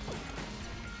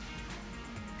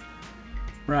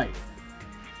 Right.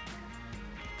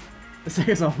 This thing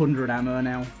has 100 ammo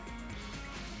now.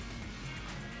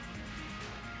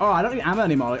 Oh, I don't need ammo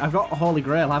anymore. I've got a Holy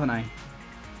Grail, haven't I?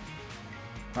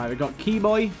 Right, we've got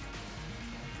Keyboy.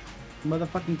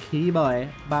 Motherfucking Keyboy.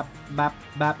 Bap, bap,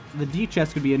 bap. The D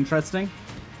chest could be interesting.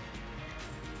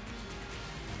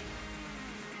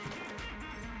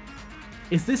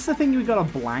 Is this the thing we got a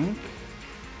blank?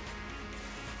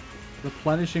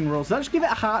 Replenishing rolls. Did I just give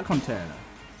it a heart container?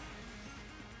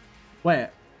 Wait.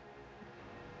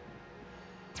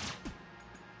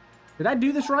 Did I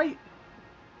do this right?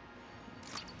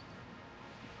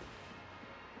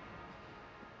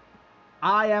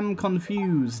 I am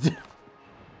confused.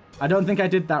 I don't think I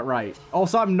did that right.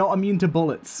 Also, I'm not immune to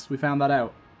bullets. We found that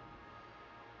out.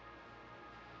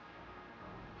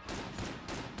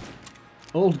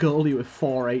 Old Goldie with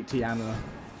 480 ammo.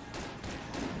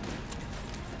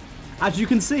 As you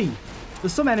can see,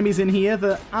 there's some enemies in here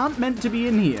that aren't meant to be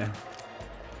in here.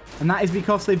 And that is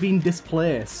because they've been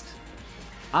displaced.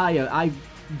 I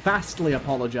vastly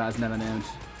apologise, Never Known.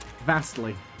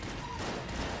 Vastly.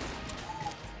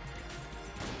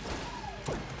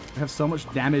 We have so much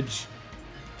damage.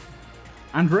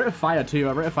 And rate of fire too.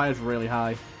 Our rate of fire is really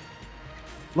high.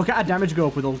 Look at our damage go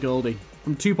up with Old Goldie.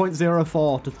 From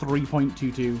 2.04 to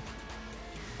 3.22.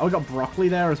 Oh, we got broccoli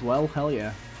there as well. Hell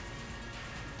yeah.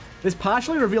 This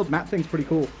partially revealed map thing's pretty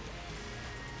cool.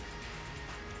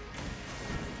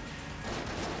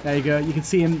 There you go. You can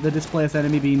see him, the displaced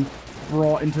enemy being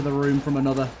brought into the room from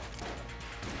another.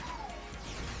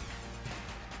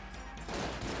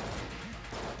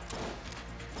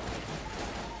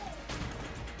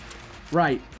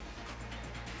 Right.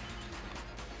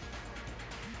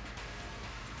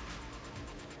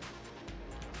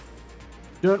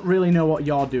 Don't really know what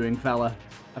you're doing, fella.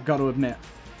 I've got to admit.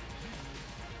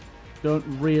 Don't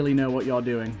really know what you're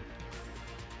doing.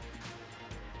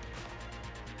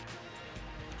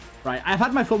 Right, I've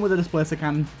had my fun with the displacer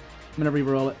cannon. I'm going to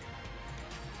re-roll it.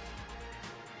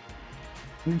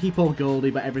 I'm going to keep Old Goldie,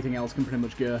 but everything else can pretty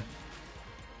much go.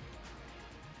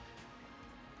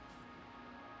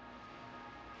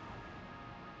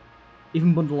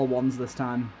 Even bundle of ones this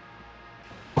time.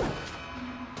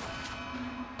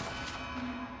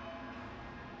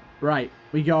 Right,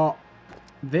 we got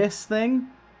this thing.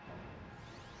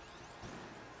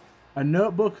 A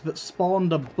notebook that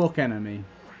spawned a book enemy.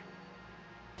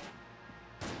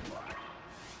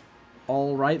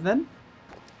 Alright then.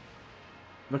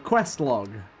 The quest log.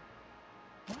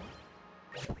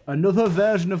 Another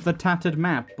version of the tattered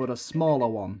map, but a smaller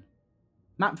one.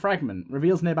 Map fragment.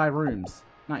 Reveals nearby rooms.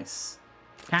 Nice.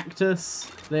 Cactus.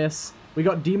 This. We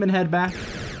got Demon Head back.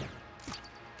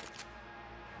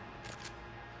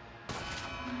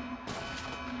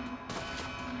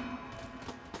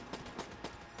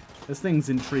 This thing's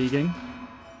intriguing.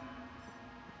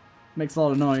 Makes a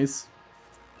lot of noise.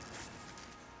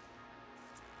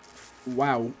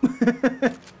 Wow.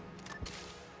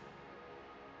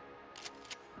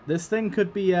 This thing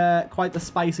could be quite the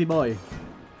spicy boy.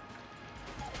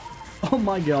 Oh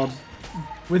my god.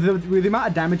 With the amount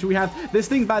of damage we have... This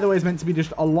thing, by the way, is meant to be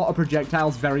just a lot of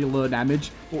projectiles, very low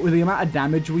damage. But with the amount of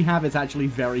damage we have, it's actually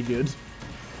very good.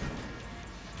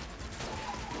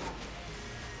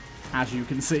 As you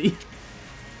can see.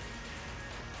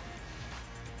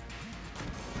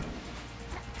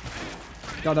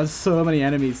 God, there's so many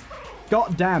enemies.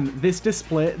 God damn, this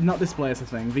displacer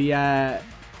thing. The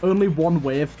only one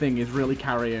wave thing is really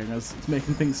carrying us. It's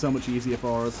making things so much easier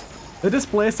for us. The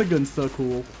displacer gun's so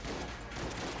cool.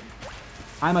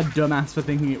 I'm a dumbass for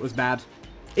thinking it was bad.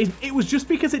 It was just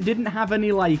because it didn't have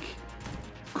any, like,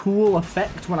 cool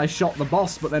effect when I shot the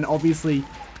boss, but then obviously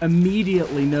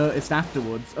immediately noticed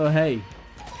afterwards. Oh, hey.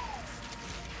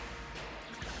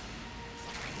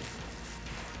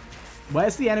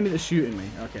 Where's the enemy that's shooting me?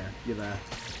 Okay, you're there.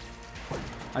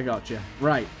 I got you.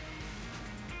 Right.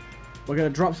 We're going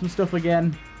to drop some stuff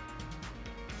again.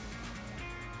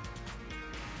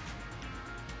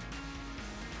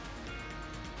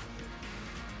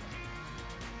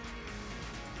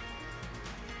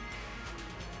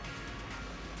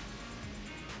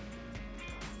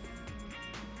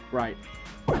 Right.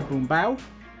 Boom, bow.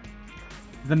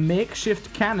 The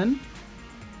makeshift cannon.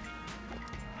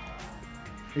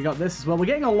 We got this as well. We're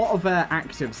getting a lot of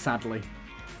actives, sadly.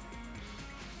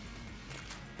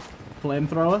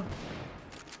 Flamethrower.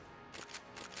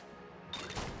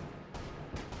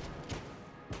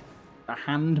 A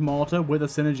hand mortar with a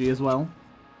synergy as well.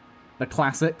 The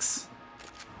classics.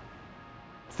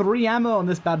 3 ammo on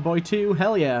this bad boy too.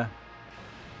 Hell yeah.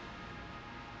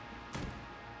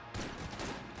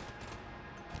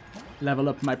 Level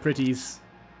up my pretties.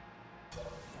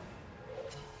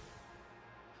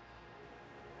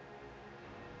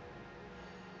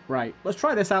 Right, let's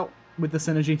try this out with the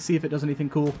synergy, see if it does anything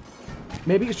cool.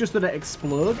 Maybe it's just that it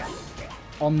explodes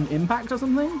on impact or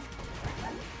something?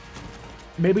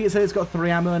 Maybe it says it's got 3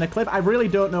 ammo and a clip. I really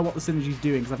don't know what the synergy's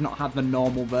doing because I've not had the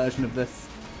normal version of this.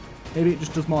 Maybe it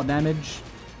just does more damage.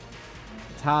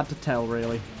 It's hard to tell,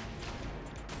 really.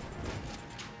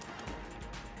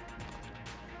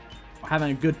 We're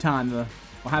having a good time, though.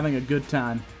 We're having a good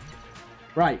time.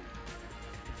 Right.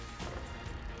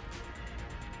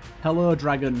 Hello,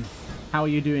 dragon. How are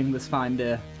you doing this fine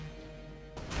day?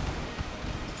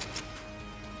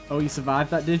 Oh, you survived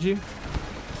that, did you?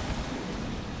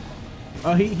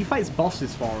 Oh, he fights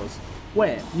bosses for us.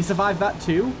 Wait, you survived that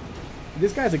too?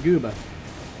 This guy's a goober.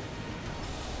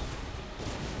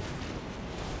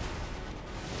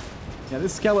 Yeah,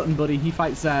 this skeleton buddy, he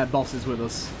fights bosses with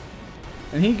us.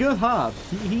 And he goes hard.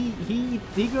 He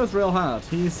goes real hard.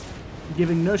 He's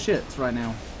giving no shits right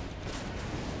now.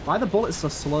 Why are the bullets so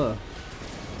slow?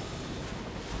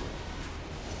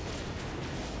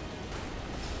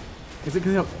 Is it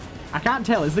because I can't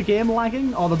tell. Is the game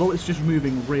lagging or the bullets just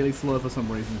moving really slow for some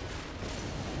reason?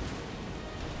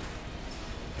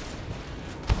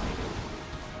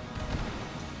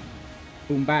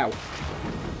 Boom, bow.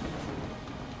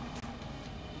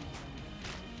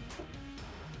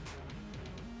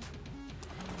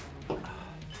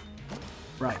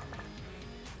 Right.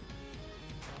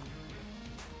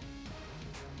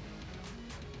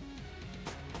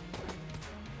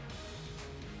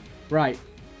 Right.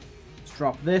 Let's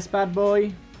drop this bad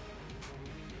boy.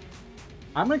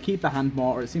 I'm going to keep the hand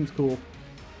mortar. It seems cool.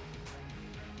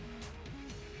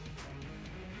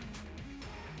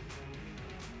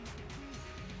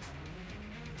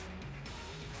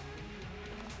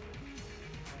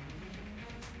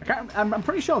 I'm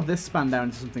pretty sure this span down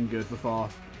into something good before.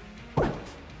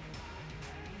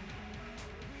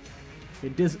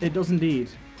 It does indeed.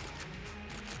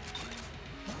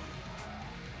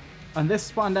 And this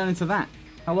span down into that.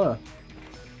 Hello.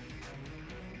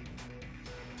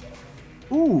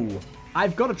 Ooh,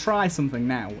 I've got to try something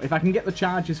now. If I can get the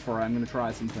charges for it, I'm going to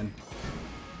try something.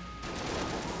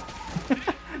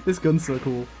 This gun's so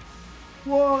cool.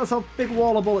 Whoa, that's a big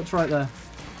wall of bullets right there.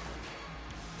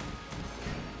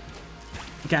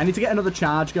 Okay, I need to get another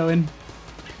charge going.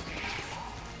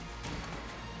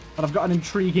 But I've got an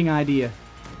intriguing idea.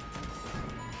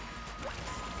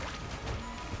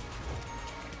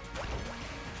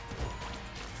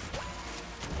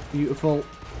 Beautiful.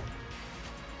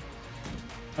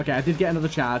 Okay, I did get another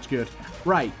charge. Good.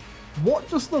 Right. What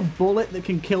does the bullet that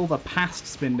can kill the past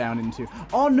spin down into?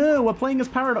 Oh no, we're playing as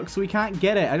Paradox, so we can't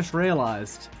get it. I just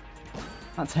realised.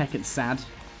 That's heckin' sad.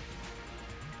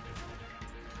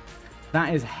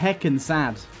 That is heckin'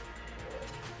 sad.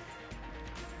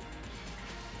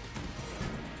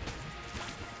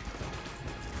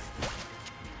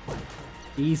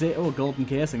 Easy. Oh, golden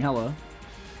casing. Hello.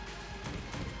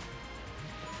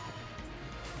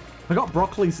 I got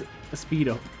Broccoli's speed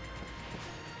up.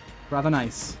 Rather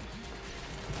nice.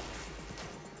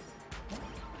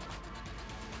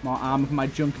 More armor for my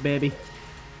junk, baby.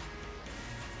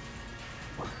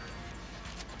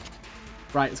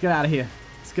 Right, let's get out of here.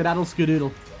 Skedaddle,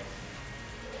 skadoodle.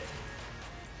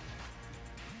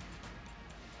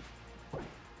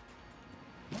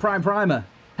 Prime primer.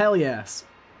 Hell yes.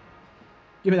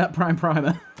 Give me that prime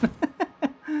primer.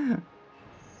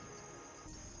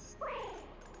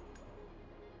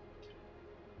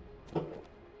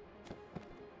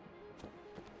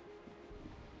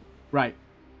 Right.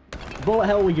 Bullet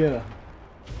hell we go.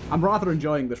 I'm rather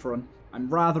enjoying this run. I'm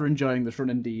rather enjoying this run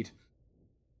indeed.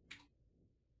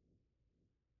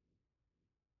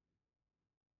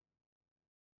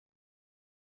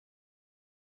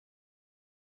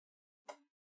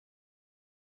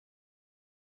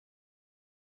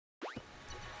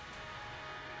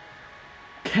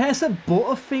 Curse of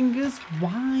Butterfingers?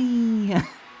 Why?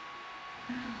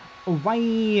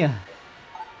 Why?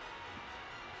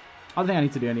 I don't think I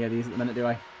need to do any of these at the minute, do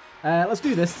I? Let's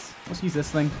do this. Let's use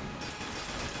this thing.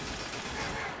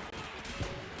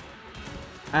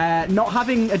 Not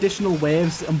having additional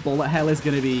waves and bullet hell is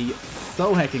going to be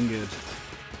so heckin' good.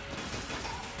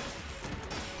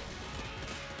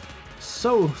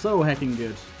 So heckin'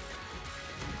 good.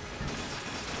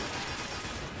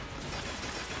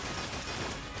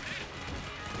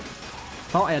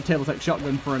 Thought I had Table Tech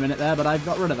Shotgun for a minute there, but I've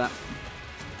got rid of that.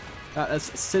 That has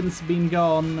since been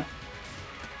gone.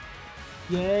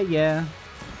 Yeah.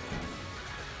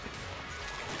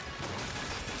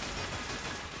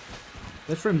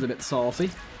 This room's a bit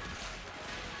saucy.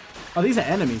 Oh, these are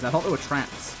enemies. I thought they were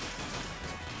traps.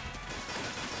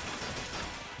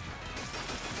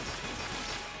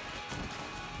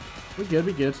 We good,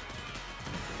 we good.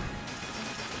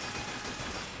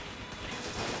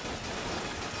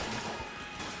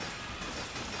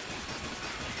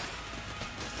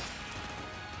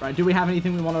 Right, do we have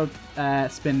anything we want to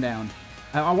spin down?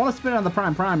 I want to spin on the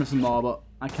Primer some more, but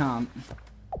I can't.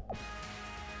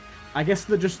 I guess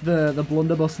they're just the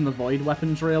Blunderbuss and the Void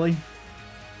weapons, really.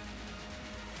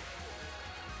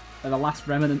 They're the last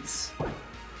remnants.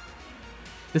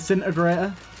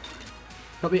 Disintegrator.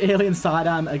 Got the alien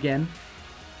sidearm again.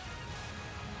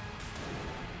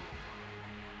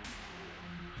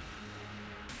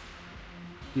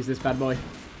 Use this bad boy.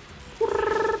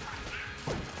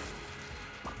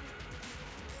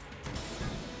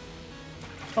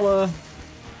 Hello.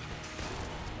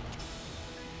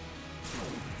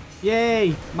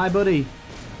 Yay, my buddy.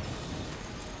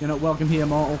 You're not welcome here,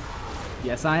 mortal.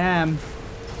 Yes, I am.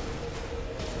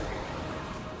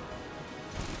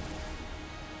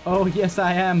 Oh, yes,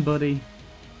 I am, buddy.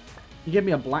 You give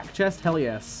me a black chest? Hell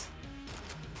yes.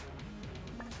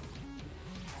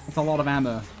 That's a lot of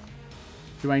ammo.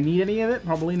 Do I need any of it?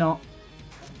 Probably not.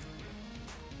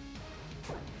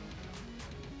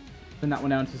 Spin that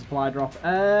one down to supply drop.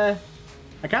 I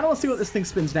kind of want to see what this thing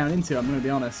spins down into, I'm going to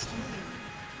be honest.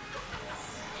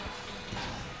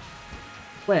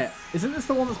 Wait, isn't this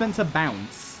the one that's meant to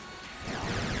bounce?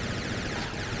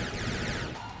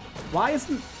 Why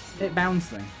isn't it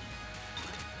bouncing?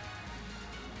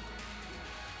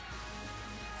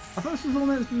 I thought this was the one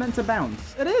that's meant to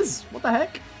bounce. It is! What the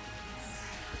heck?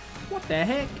 What the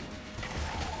heck?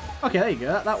 Okay, there you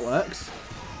go. That works.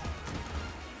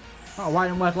 Oh, why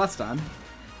didn't it work last time?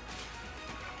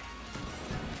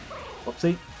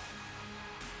 Whoopsie.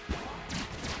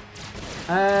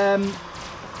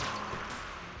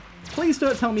 Please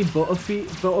don't tell me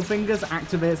Butterfingers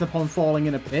activates upon falling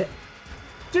in a pit.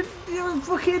 You're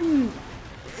fucking...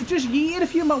 Just yeeted a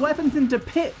few of my weapons into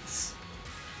pits.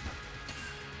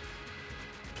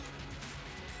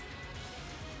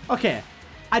 Okay.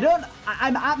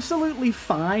 I'm absolutely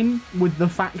fine with the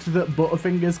fact that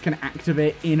Butterfingers can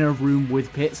activate in a room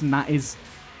with pits, and that is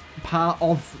part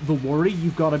of the worry.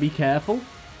 You've got to be careful.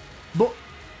 But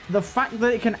the fact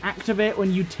that it can activate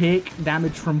when you take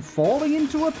damage from falling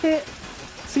into a pit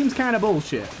seems kind of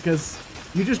bullshit, because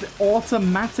you just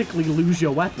automatically lose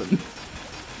your weapon.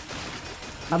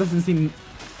 That doesn't seem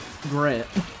great.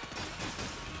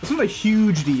 It's not a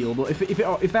huge deal, but if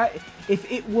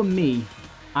it were me,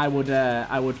 I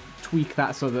would tweak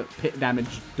that so that pit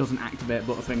damage doesn't activate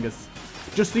Butterfingers.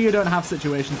 Just so you don't have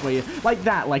situations where you... Like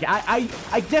that, like, I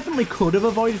definitely could have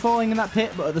avoided falling in that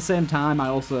pit, but at the same time, I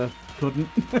also couldn't.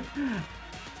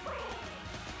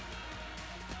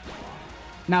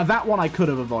 Now, that one I could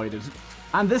have avoided.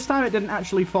 And this time it didn't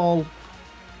actually fall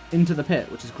into the pit,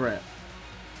 which is great.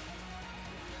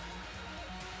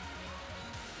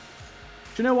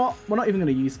 Do you know what? We're not even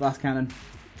going to use Glass Cannon.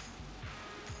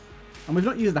 And we've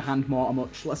not used the hand mortar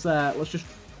much. Let's just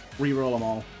re-roll them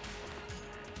all.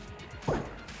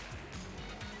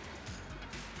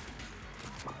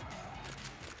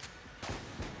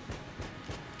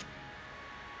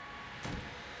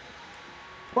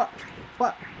 What?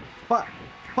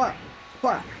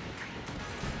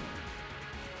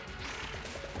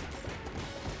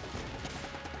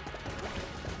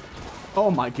 Oh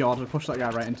my god, I pushed that guy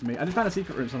right into me. I did find a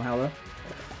secret room somehow though.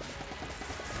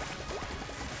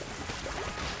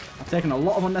 I've taken a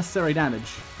lot of unnecessary damage.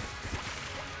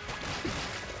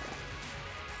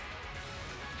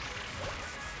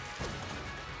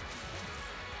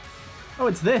 Oh,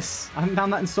 it's this. I haven't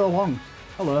done that in so long.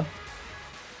 Hello.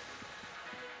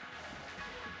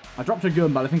 I dropped a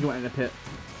gun, but I think it went in a pit.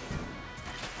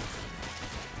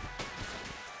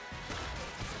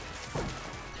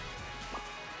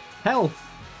 Health.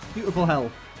 Beautiful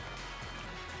health.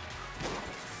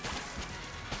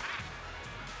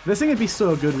 This thing would be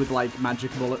so good with, like,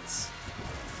 magic bullets.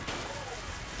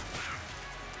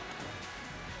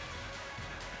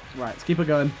 Right, let's keep it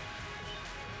going.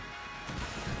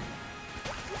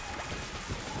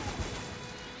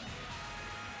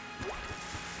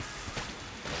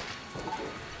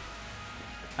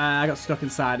 I got stuck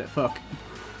inside it. Fuck.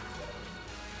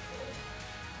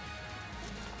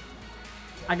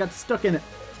 I got stuck in it.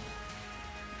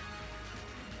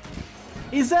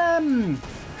 This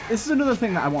is another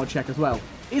thing that I want to check as well.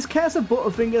 Is Curse of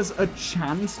Butterfingers a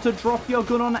chance to drop your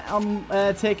gun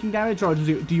on taking damage, or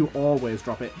do you always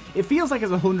drop it? It feels like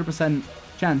it's a 100%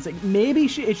 chance. Maybe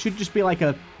it should just be like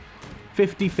a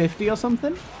 50-50 or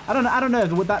something. I don't know.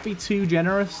 Would that be too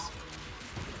generous?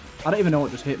 I don't even know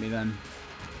what just hit me then.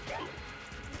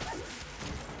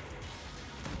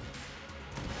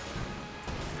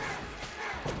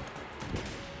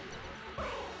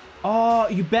 Oh,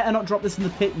 you better not drop this in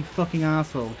the pit, you fucking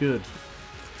asshole. Good.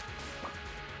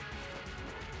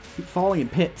 Keep falling in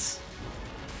pits.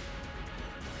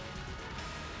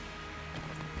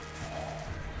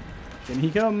 In he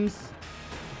comes.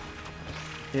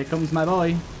 Here comes my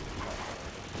boy.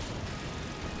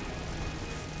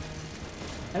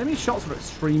 Enemy shots are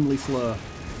extremely slow,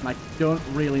 and I don't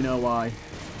really know why.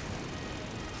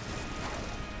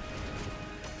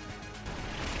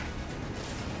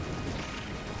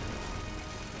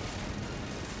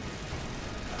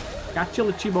 Gotcha,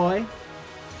 little boy.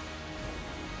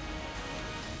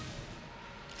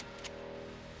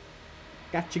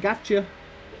 Gotcha, gotcha.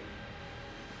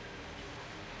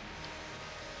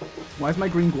 Why has my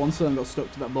green Guanson got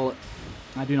stuck to that bullet?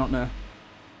 I do not know.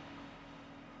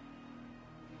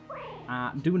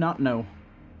 I do not know.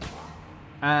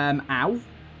 Ow.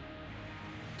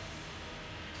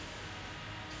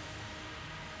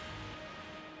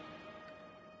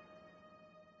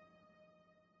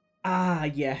 Ah,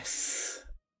 yes.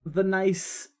 The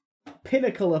nice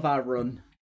pinnacle of our run.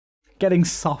 Getting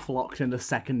soft-locked in the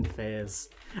second phase.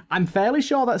 I'm fairly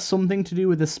sure that's something to do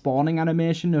with the spawning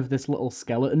animation of this little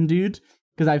skeleton dude.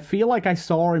 Because I feel like I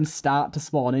saw him start to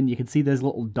spawn in. You can see there's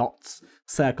little dots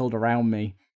circled around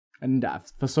me. And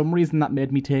for some reason that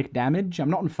made me take damage. I'm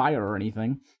not on fire or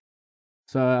anything.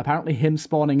 So apparently him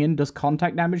spawning in does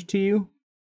contact damage to you.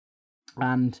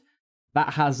 And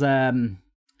that has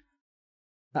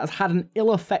that's had an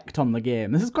ill effect on the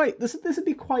game. This would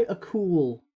be quite a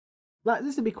cool,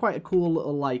 this would be quite a cool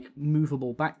little, like,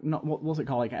 movable what's it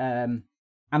called, like,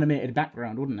 animated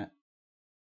background, wouldn't it?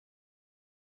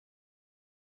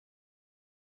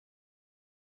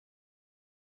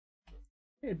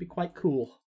 It'd be quite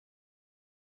cool.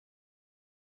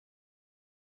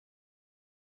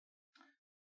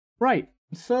 Right,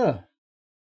 so,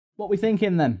 what we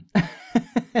thinking then?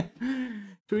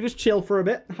 Should we just chill for a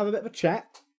bit, have a bit of a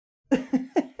chat?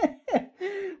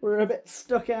 We're a bit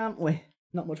stuck, aren't we?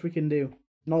 Not much we can do.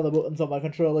 None of the buttons on my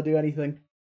controller do anything.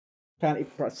 Can't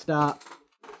even press start.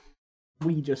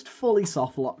 We just fully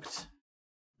soft-locked.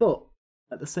 But,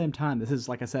 at the same time, this is,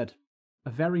 like I said, a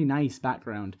very nice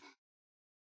background.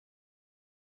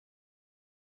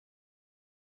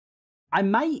 I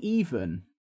might even...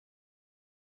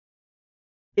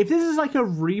 If this is like a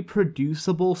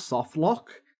reproducible softlock,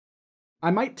 I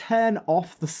might turn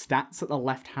off the stats at the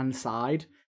left-hand side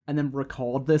and then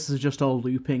record this as just a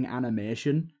looping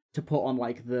animation to put on,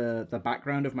 like, the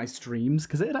background of my streams,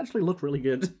 because it'd actually look really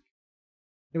good.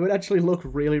 It would actually look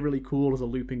really, really cool as a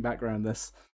looping background,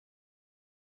 this.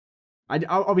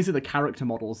 Obviously, the character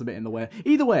model is a bit in the way.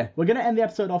 Either way, we're going to end the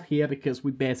episode off here because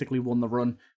we basically won the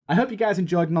run. I hope you guys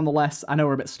enjoyed nonetheless. I know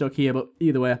we're a bit stuck here, but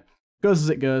either way, goes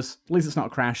as it goes. At least it's not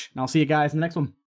a crash. And I'll see you guys in the next one.